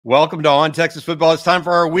Welcome to On Texas Football. It's time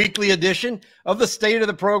for our weekly edition of the State of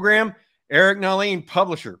the Program. Eric Nahlin,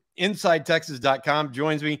 publisher, InsideTexas.com,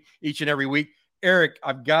 joins me each and every week. Eric,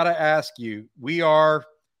 I've got to ask you, we are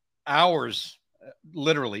hours,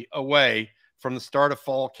 literally, away from the start of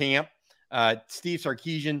fall camp. Steve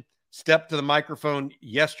Sarkisian stepped to the microphone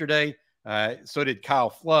yesterday. So did Kyle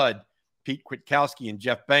Flood, Pete Kwiatkowski, and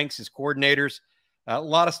Jeff Banks, his coordinators. A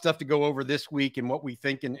lot of stuff to go over this week and what we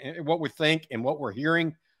think and what we're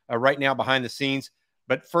hearing right now behind the scenes.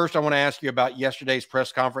 But first, I want to ask you about yesterday's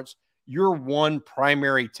press conference. Your one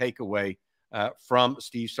primary takeaway from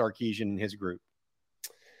Steve Sarkisian and his group.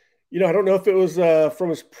 I don't know if it was from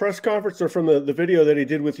his press conference or from the video that he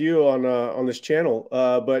did with you on this channel.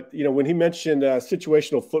 But when he mentioned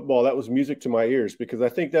situational football, that was music to my ears, because I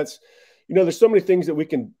think that's, there's so many things that we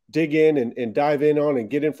can dig in and dive in on and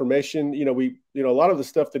get information. A lot of the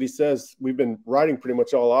stuff that he says, we've been writing pretty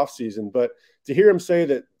much all off season, but to hear him say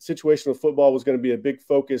that situational football was going to be a big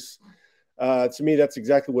focus, to me, that's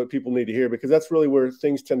exactly what people need to hear, because that's really where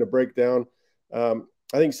things tend to break down. I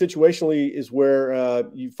think situationally is where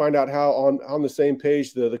you find out how on the same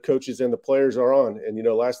page the coaches and the players are on. And,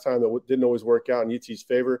 last time that didn't always work out in UT's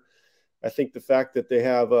favor. I think the fact that they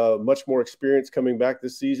have much more experience coming back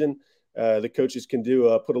this season, the coaches can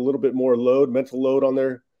put a little bit more mental load on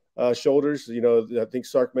their shoulders. I think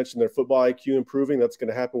Sark mentioned their football IQ improving. That's going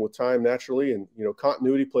to happen with time naturally. And,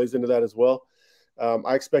 continuity plays into that as well.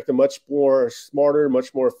 I expect a much more smarter,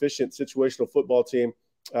 much more efficient situational football team.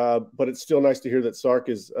 But it's still nice to hear that Sark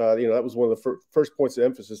is, that was one of the first points of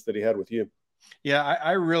emphasis that he had with you. Yeah,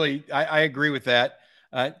 I agree with that.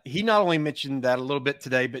 He not only mentioned that a little bit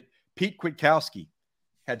today, but Pete Kwiatkowski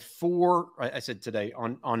had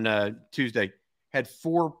on Tuesday, had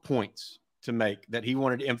 4 points to make that he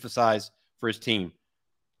wanted to emphasize for his team.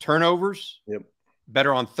 Turnovers, yep,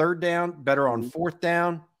 better on third down, better on fourth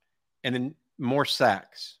down, and then more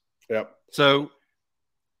sacks. Yep. So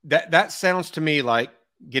that sounds to me like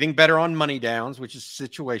getting better on money downs, which is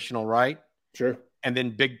situational, right? Sure. And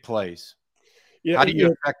then big plays. Yeah. How do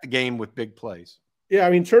you affect the game with big plays? Yeah, I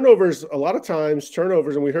mean, turnovers, a lot of times,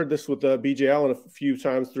 and we heard this with B.J. Allen a few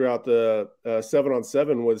times throughout the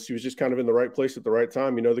 7-on-7, was he was just kind of in the right place at the right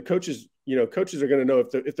time. The coaches are going to know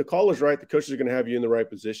if the call is right, the coaches are going to have you in the right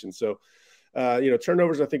position. So,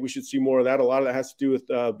 turnovers, I think we should see more of that. A lot of that has to do with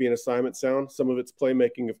being assignment sound. Some of it's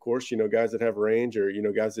playmaking, of course, guys that have range, or,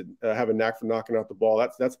 guys that have a knack for knocking out the ball.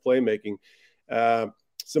 That's playmaking.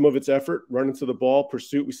 Some of it's effort, running to the ball,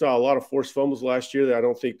 pursuit. We saw a lot of forced fumbles last year that I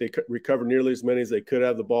don't think they could recover nearly as many as they could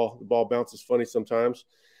have. The ball bounces funny sometimes.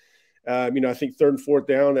 I think third and fourth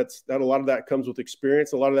down, that a lot of that comes with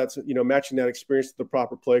experience. A lot of that's, matching that experience to the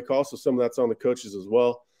proper play call. So some of that's on the coaches as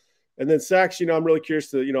well. And then sacks, I'm really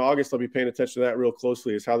curious to, August, I'll be paying attention to that real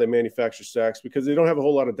closely, is how they manufacture sacks, because they don't have a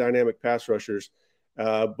whole lot of dynamic pass rushers.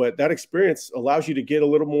 But that experience allows you to get a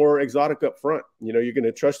little more exotic up front. You're going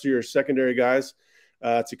to trust your secondary guys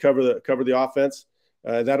to cover the offense.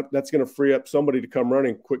 That's going to free up somebody to come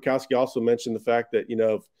running. Kwiatkowski also mentioned the fact that,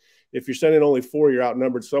 if you're sending only 4, you're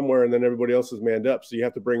outnumbered somewhere, and then everybody else is manned up. So you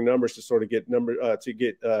have to bring numbers to sort of get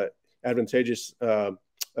advantageous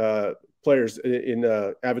players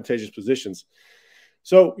in advantageous positions.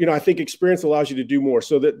 So, I think experience allows you to do more.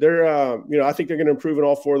 So that they're, I think they're going to improve in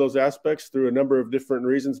all 4 of those aspects through a number of different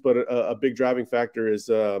reasons, but a big driving factor is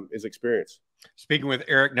experience. Speaking with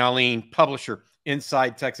Eric Nahlin, publisher,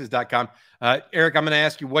 InsideTexas.com. Eric, I'm going to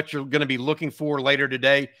ask you what you're going to be looking for later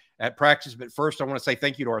today at practice. But first, I want to say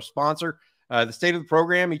thank you to our sponsor. The State of the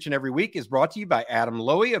Program each and every week is brought to you by Adam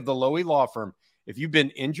Lowy of the Lowy Law Firm. If you've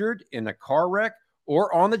been injured in a car wreck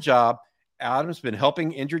or on the job, Adam's been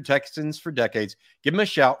helping injured Texans for decades. Give him a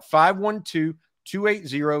shout,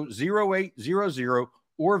 512-280-0800,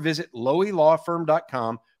 or visit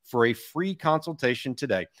LowyLawFirm.com for a free consultation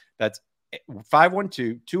today. That's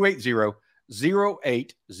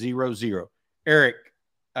 512-280-0800. Eric,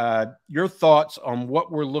 your thoughts on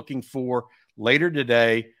what we're looking for later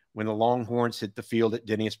today when the Longhorns hit the field at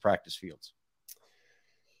Denny's practice fields?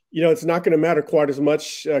 It's not going to matter quite as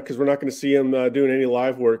much because we're not going to see him doing any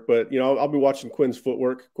live work. But, I'll be watching Quinn's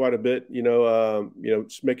footwork quite a bit,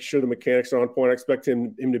 just making sure the mechanics are on point. I expect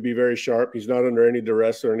him to be very sharp. He's not under any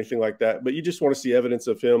duress or anything like that. But you just want to see evidence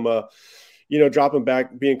of him, dropping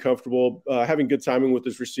back, being comfortable, having good timing with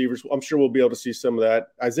his receivers. I'm sure we'll be able to see some of that.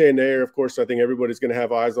 Isaiah Neyor, of course, I think everybody's going to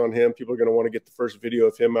have eyes on him. People are going to want to get the first video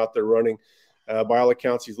of him out there running. By all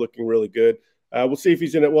accounts, he's looking really good. We'll see if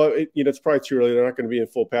he's in it. Well, it's probably too early. They're not going to be in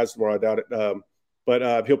full pads tomorrow. I doubt it. But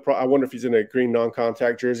I wonder if he's in a green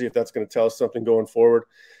non-contact jersey, if that's going to tell us something going forward.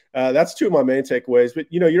 That's two of my main takeaways. But,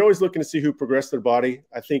 you're always looking to see who progressed their body.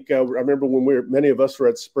 I think I remember when many of us were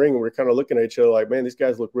at spring, and we were kind of looking at each other like, man, these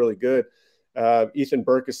guys look really good. Ethan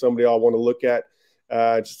Burke is somebody I want to look at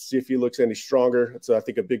just to see if he looks any stronger. So I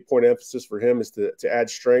think a big point of emphasis for him is to add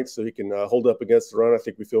strength so he can hold up against the run. I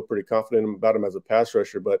think we feel pretty confident about him as a pass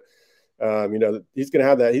rusher. But, he's going to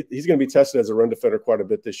have that. He's going to be tested as a run defender quite a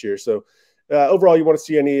bit this year. So overall, you want to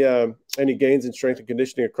see any gains in strength and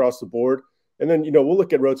conditioning across the board. And then, we'll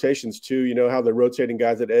look at rotations too, how they're rotating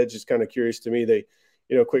guys at edge is kind of curious to me. They,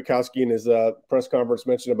 Kwiatkowski in his press conference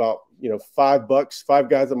mentioned about, 5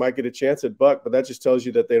 guys that might get a chance at Buck, but that just tells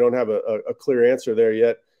you that they don't have a clear answer there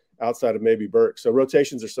yet outside of maybe Burke. So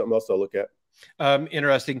rotations are something else I'll look at.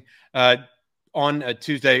 Interesting. On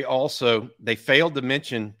Tuesday also, they failed to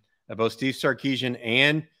mention both Steve Sarkisian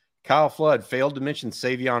and Kyle Flood failed to mention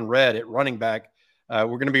Savion Red at running back. We're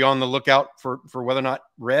going to be on the lookout for whether or not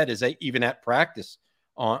Red is even at practice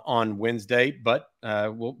on Wednesday, but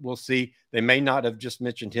we'll see. They may not have just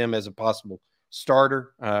mentioned him as a possible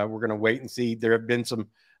starter. We're going to wait and see. There have been some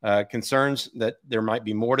concerns that there might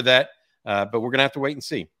be more to that, but we're going to have to wait and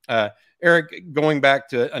see. Eric, going back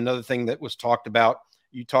to another thing that was talked about,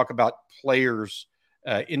 you talk about players,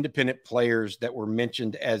 independent players that were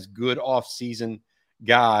mentioned as good off-season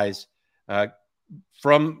guys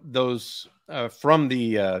from those from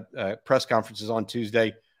the press conferences on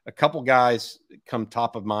Tuesday. A couple guys come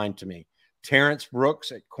top of mind to me. Terrence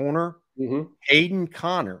Brooks at corner. Hayden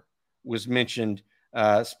Conner was mentioned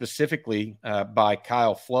specifically by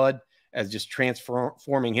Kyle Flood as just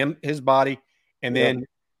transforming his body. And then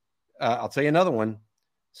I'll tell you another one.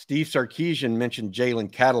 Steve Sarkisian mentioned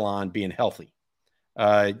Jalen Catalon being healthy.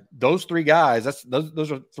 Those 3 guys,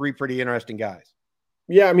 those are 3 pretty interesting guys.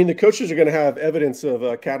 Yeah, I mean, the coaches are going to have evidence of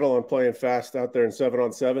Catalon playing fast out there in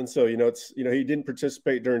 7-on-7. So, he didn't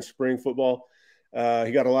participate during spring football.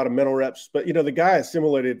 He got a lot of mental reps, but, the guy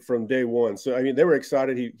assimilated from day one. So, I mean, they were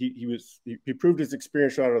excited. He proved his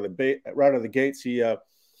experience right out of the gates.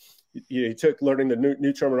 He took learning the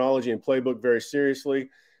new terminology and playbook very seriously.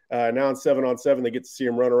 Now in 7-on-7, they get to see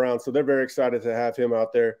him run around. So they're very excited to have him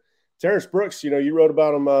out there. Terrence Brooks, you wrote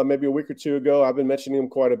about him maybe a week or 2 ago. I've been mentioning him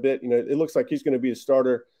quite a bit. It looks like he's going to be a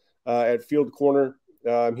starter at field corner.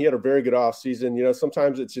 He had a very good offseason.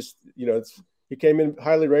 Sometimes it's just, he came in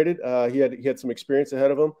highly rated. He had some experience ahead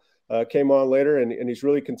of him, came on later, and he's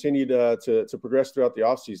really continued to progress throughout the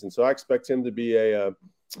offseason. So I expect him to be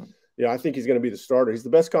I think he's going to be the starter. He's the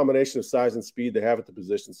best combination of size and speed they have at the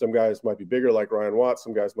position. Some guys might be bigger like Ryan Watts.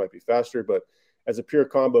 Some guys might be faster, but as a pure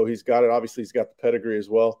combo, he's got it. Obviously, he's got the pedigree as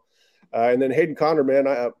well. And then Hayden Conner, man,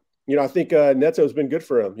 I think Neto's been good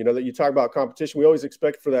for him. That you talk about competition. We always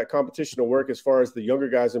expect for that competition to work as far as the younger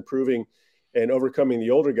guys improving and overcoming the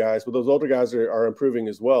older guys. But those older guys are improving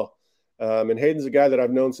as well. And Hayden's a guy that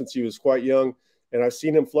I've known since he was quite young. And I've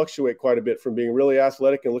seen him fluctuate quite a bit from being really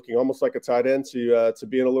athletic and looking almost like a tight end to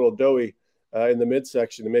being a little doughy in the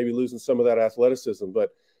midsection and maybe losing some of that athleticism. But,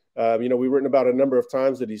 we've written about a number of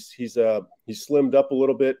times that he's slimmed up a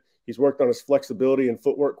little bit. He's worked on his flexibility and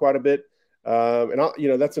footwork quite a bit.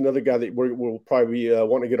 That's another guy that we'll probably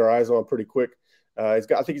want to get our eyes on pretty quick. I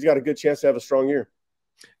think he's got a good chance to have a strong year.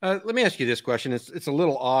 Let me ask you this question. It's a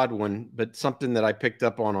little odd one, but something that I picked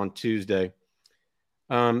up on Tuesday.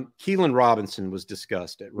 Keelan Robinson was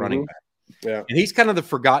discussed at running back. Yeah. And he's kind of the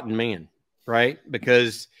forgotten man, right?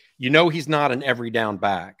 Because he's not an every down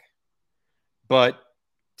back. But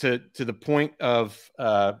to the point of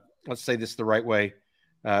let's say this the right way,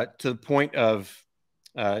 to the point of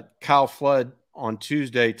Kyle Flood on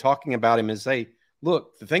Tuesday talking about him is, hey,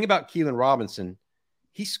 look, the thing about Keelan Robinson,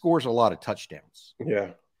 he scores a lot of touchdowns. Yeah.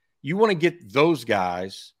 You want to get those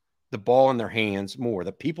guys the ball in their hands more,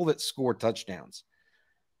 the people that score touchdowns.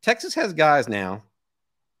 Texas has guys now,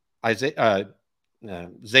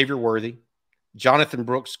 Xavier Worthy, Jonathan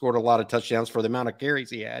Brooks scored a lot of touchdowns for the amount of carries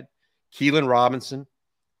he had. Keelan Robinson,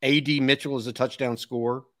 A.D. Mitchell is a touchdown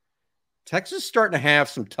scorer. Texas is starting to have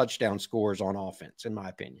some touchdown scores on offense, in my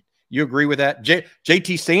opinion. You agree with that?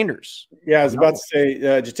 JT Sanders. Yeah, I was about to say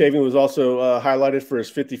Jatavian was also highlighted for his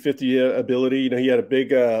 50-50 ability. He had a big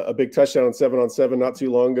touchdown on 7-on-7 not too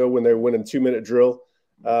long ago when they were winning 2-minute drill.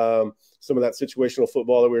 Some of that situational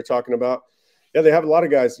football that we were talking about. Yeah, they have a lot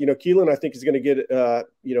of guys. Keelan, I think, is going to get,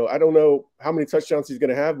 I don't know how many touchdowns he's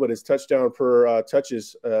going to have, but his touchdown per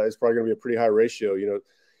touches is probably going to be a pretty high ratio.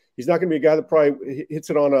 He's not going to be a guy that probably hits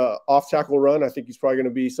it on a off-tackle run. I think he's probably going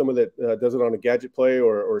to be someone that does it on a gadget play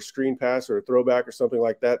or a screen pass or a throwback or something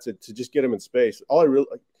like that to just get him in space. All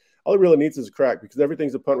he really needs is a crack because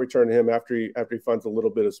everything's a punt return to him after he finds a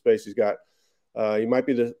little bit of space. He might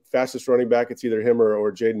be the fastest running back. It's either him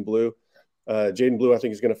or Jaden Blue. Jaden Blue, I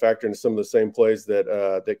think, is going to factor into some of the same plays that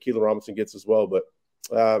Keelan Robinson gets as well. But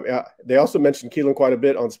they also mentioned Keelan quite a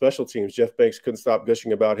bit on special teams. Jeff Banks couldn't stop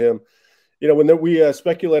gushing about him. When we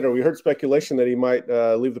heard speculation that he might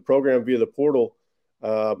leave the program via the portal,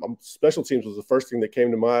 special teams was the first thing that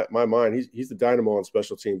came to my mind. He's the dynamo on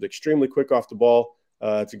special teams, extremely quick off the ball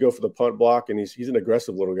to go for the punt block, and he's an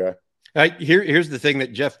aggressive little guy. Here's the thing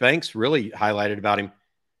that Jeff Banks really highlighted about him.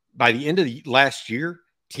 By the end of the last year,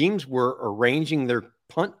 teams were arranging their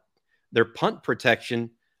punt protection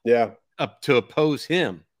up to oppose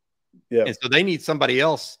him. Yeah. And so they need somebody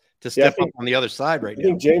else to step up on the other side right now. I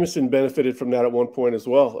think Jameson benefited from that at one point as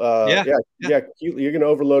well. You're going to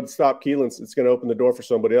overload, stop Keelan. It's going to open the door for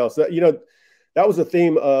somebody else. That was the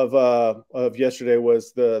theme of yesterday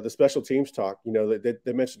was the special teams talk.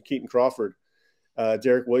 They mentioned Keaton Crawford.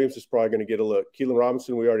 Derek Williams is probably going to get a look. Keelan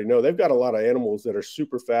Robinson, we already know. They've got a lot of animals that are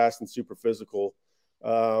super fast and super physical.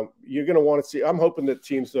 You're going to want to see – I'm hoping that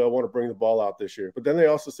teams want to bring the ball out this year. But then they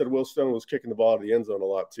also said Will Stone was kicking the ball out of the end zone a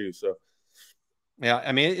lot too. So, yeah,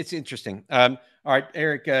 I mean, it's interesting. All right,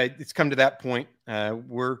 Eric, it's come to that point.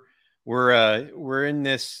 We're in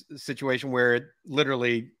this situation where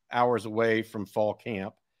literally hours away from fall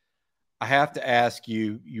camp. I have to ask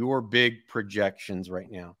you your big projections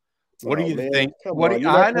right now. What do you think?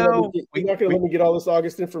 I know you're not going to let me get all this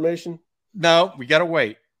August information. No, we got to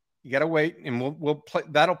wait. You got to wait, and we'll play.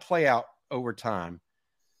 That'll play out over time.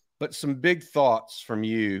 But some big thoughts from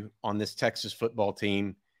you on this Texas football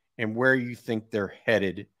team and where you think they're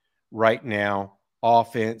headed right now,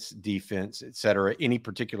 offense, defense, et cetera. Any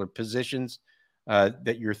particular positions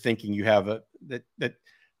that you're thinking you have that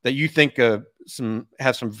you think have some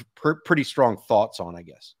pretty strong thoughts on, I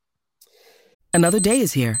guess. Another day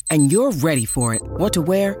is here, and you're ready for it. What to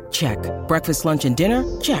wear? Check. Breakfast, lunch, and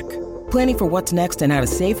dinner? Check. Planning for what's next and how to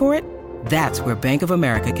save for it? That's where Bank of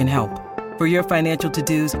America can help. For your financial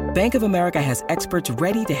to-dos, Bank of America has experts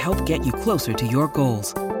ready to help get you closer to your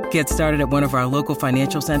goals. Get started at one of our local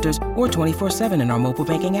financial centers or 24/7 in our mobile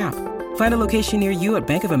banking app. Find a location near you at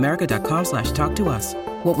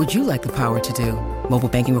bankofamerica.com/talktous. What would you like the power to do? Mobile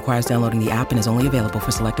banking requires downloading the app and is only available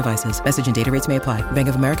for select devices. Message and data rates may apply. Bank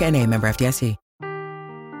of America NA, member FDIC.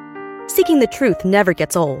 Seeking the truth never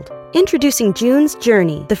gets old. Introducing June's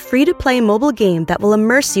Journey, the free-to-play mobile game that will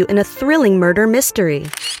immerse you in a thrilling murder mystery.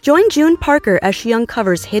 Join June Parker as she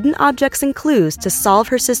uncovers hidden objects and clues to solve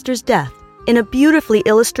her sister's death in a beautifully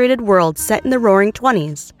illustrated world set in the Roaring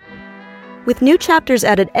 '20s. With new chapters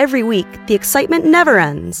added every week, the excitement never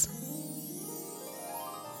ends.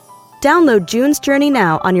 Download June's Journey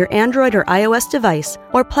now on your Android or iOS device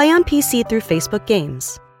or play on PC through Facebook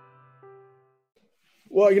Games.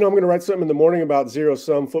 Well, I'm going to write something in the morning about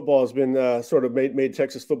zero-sum. Football has been sort of made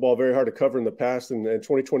Texas football very hard to cover in the past, and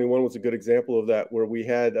 2021 was a good example of that, where we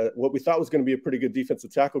had what we thought was going to be a pretty good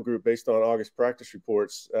defensive tackle group based on August practice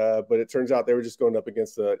reports, but it turns out they were just going up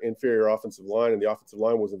against an inferior offensive line, and the offensive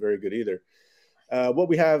line wasn't very good either. What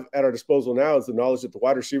we have at our disposal now is the knowledge that the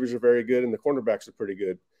wide receivers are very good and the cornerbacks are pretty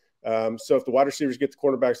good. So if the wide receivers get the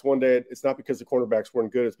cornerbacks one day, it's not because the cornerbacks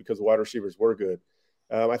weren't good, it's because the wide receivers were good.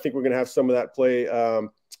 I think we're going to have some of that play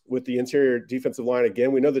with the interior defensive line.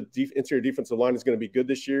 Again, we know the interior defensive line is going to be good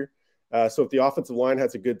this year. So if the offensive line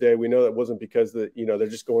has a good day, we know that wasn't because they're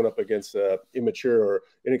just going up against immature or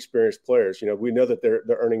inexperienced players. We know that they're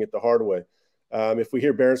earning it the hard way. If we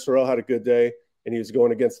hear Barron Sorrell had a good day and he was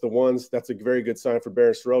going against the ones, that's a very good sign for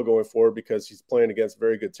Barron Sorrell going forward because he's playing against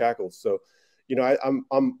very good tackles. So, I'm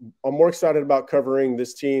more excited about covering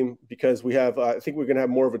this team because we have. I think we're going to have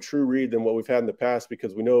more of a true read than what we've had in the past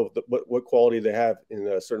because we know what quality they have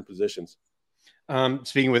in certain positions.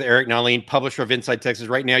 Speaking with Eric Nahlin, publisher of Inside Texas,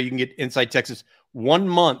 right now you can get Inside Texas 1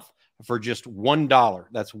 month for just $1.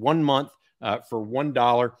 That's 1 month for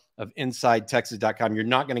 $1 of InsideTexas.com. You're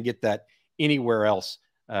not going to get that anywhere else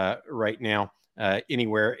right now,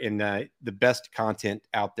 anywhere in the best content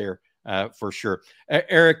out there. For sure.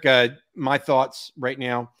 Eric, my thoughts right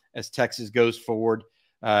now as Texas goes forward.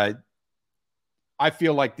 I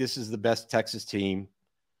feel like this is the best Texas team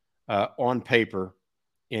on paper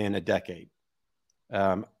in a decade.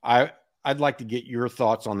 I'd like to get your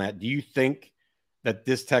thoughts on that. Do you think that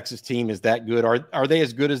this Texas team is that good? Are they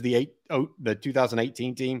as good as the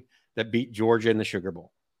 2018 team that beat Georgia in the Sugar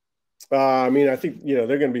Bowl? I think, they're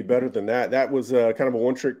going to be better than that. That was kind of a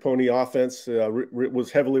one-trick pony offense.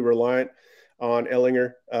 Was heavily reliant on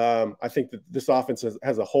Ehlinger. I think that this offense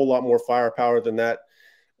has a whole lot more firepower than that.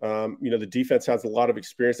 The defense has a lot of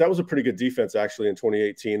experience. That was a pretty good defense, actually, in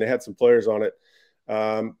 2018. They had some players on it.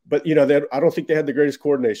 But I don't think they had the greatest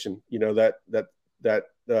coordination, that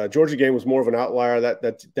Georgia game was more of an outlier.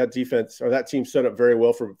 That defense or that team set up very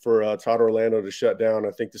well for Todd Orlando to shut down.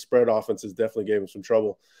 I think the spread offenses definitely gave him some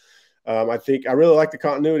trouble. I really like the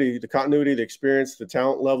continuity, the experience, the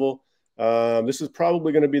talent level. This is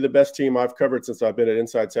probably going to be the best team I've covered since I've been at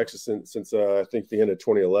Inside Texas since I think the end of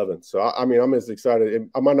 2011. So, I'm as excited.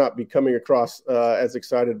 I might not be coming across as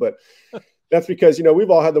excited, but that's because, we've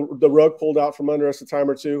all had the rug pulled out from under us a time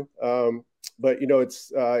or two. But,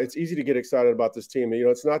 it's easy to get excited about this team.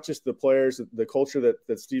 It's not just the players, the culture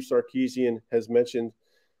that Steve Sarkisian has mentioned.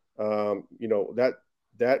 That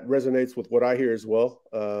resonates with what I hear as well.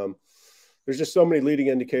 There's just so many leading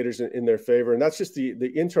indicators in their favor, and that's just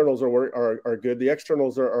the internals are good. The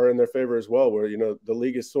externals are in their favor as well, where the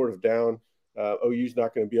league is sort of down. OU's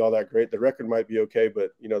not going to be all that great. The record might be okay,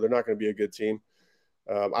 but they're not going to be a good team.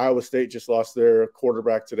 Iowa State just lost their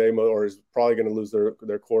quarterback today, or is probably going to lose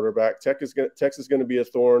their quarterback. Texas is going to be a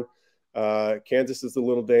thorn. Kansas is a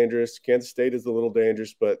little dangerous. Kansas State is a little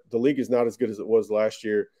dangerous, but the league is not as good as it was last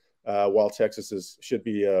year. While Texas should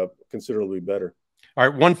be considerably better. All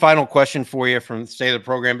right, one final question for you from the State of the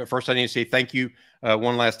Program. But first, I need to say thank you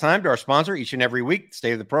one last time to our sponsor each and every week.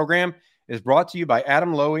 State of the Program is brought to you by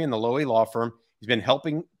Adam Lowy and the Lowy Law Firm. He's been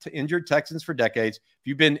helping to injured Texans for decades. If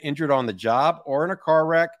you've been injured on the job or in a car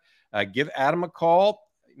wreck, give Adam a call.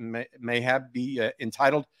 Be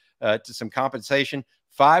entitled to some compensation.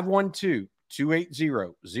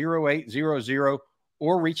 512-280-0800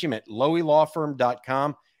 or reach him at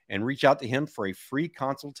loweylawfirm.com and reach out to him for a free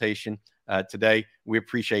consultation today. We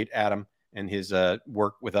appreciate Adam and his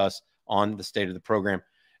work with us on the State of the Program.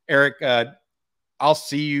 Eric, I'll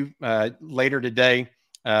see you later today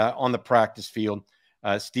on the practice field.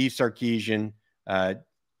 Steve Sarkisian,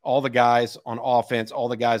 all the guys on offense, all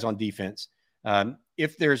the guys on defense.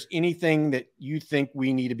 If there's anything that you think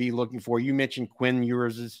we need to be looking for, you mentioned Quinn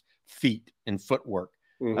Ewers' feet and footwork,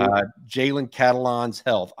 Jalen Catalon's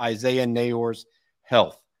health, Isaiah Nayor's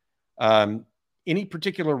health. Any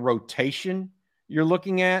particular rotation you're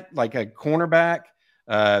looking at, like a cornerback,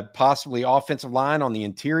 possibly offensive line on the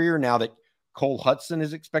interior, now that Cole Hudson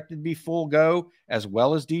is expected to be full go, as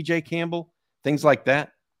well as DJ Campbell, things like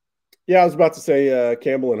that? Yeah, I was about to say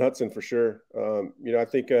Campbell and Hudson for sure. I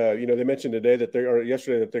think, they mentioned today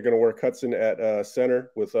yesterday that they're going to work Hudson at center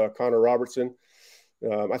with Connor Robertson.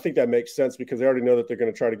 I think that makes sense because they already know that they're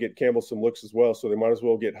going to try to get Campbell some looks as well. So they might as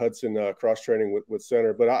well get Hudson cross-training with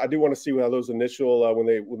center. But I do want to see how those initial, when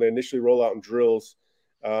they initially roll out in drills,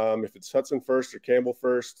 if it's Hudson first or Campbell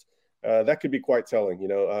first, that could be quite telling.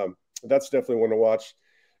 That's definitely one to watch.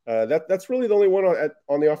 That's really the only one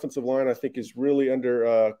on the offensive line I think is really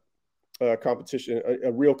under competition,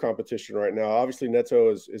 a real competition right now. Obviously, Neto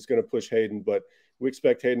is going to push Hayden, but we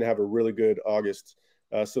expect Hayden to have a really good August.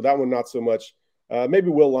 So that one, not so much. Maybe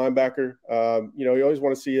Will linebacker. You always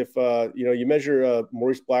want to see if, you measure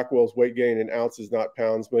Maurice Blackwell's weight gain in ounces, not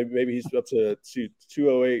pounds. Maybe he's up to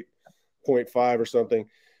 208.5 or something.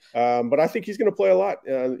 But I think he's going to play a lot.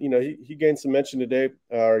 He gained some mention today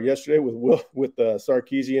or yesterday with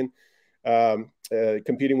Sarkisian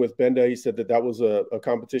competing with Benda. He said that was a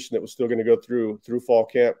competition that was still going to go through fall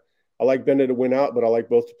camp. I like Benda to win out, but I like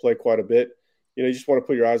both to play quite a bit. You just want to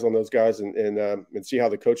put your eyes on those guys and see how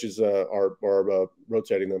the coaches are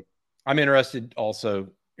rotating them. I'm interested also,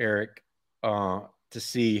 Eric, to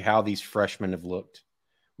see how these freshmen have looked.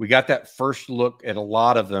 We got that first look at a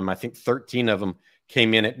lot of them. I think 13 of them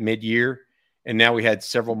came in at mid-year, and now we had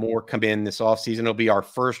several more come in this offseason. It'll be our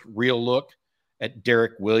first real look at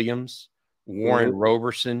Derek Williams, Warren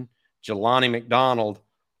Roberson, Jelani McDonald,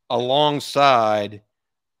 alongside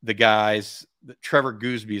the guys. Trevor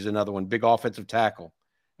Gooseby is another one, big offensive tackle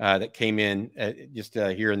that came in just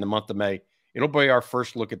here in the month of May. It'll be our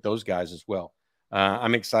first look at those guys as well.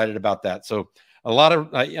 I'm excited about that. So a lot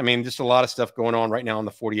of, just a lot of stuff going on right now on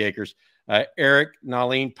the 40 acres. Eric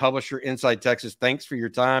Nahlin, publisher, Inside Texas, thanks for your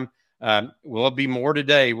time. We'll be more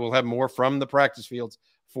today. We'll have more from the practice fields.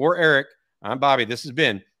 For Eric, I'm Bobby. This has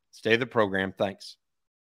been State of the Program. Thanks.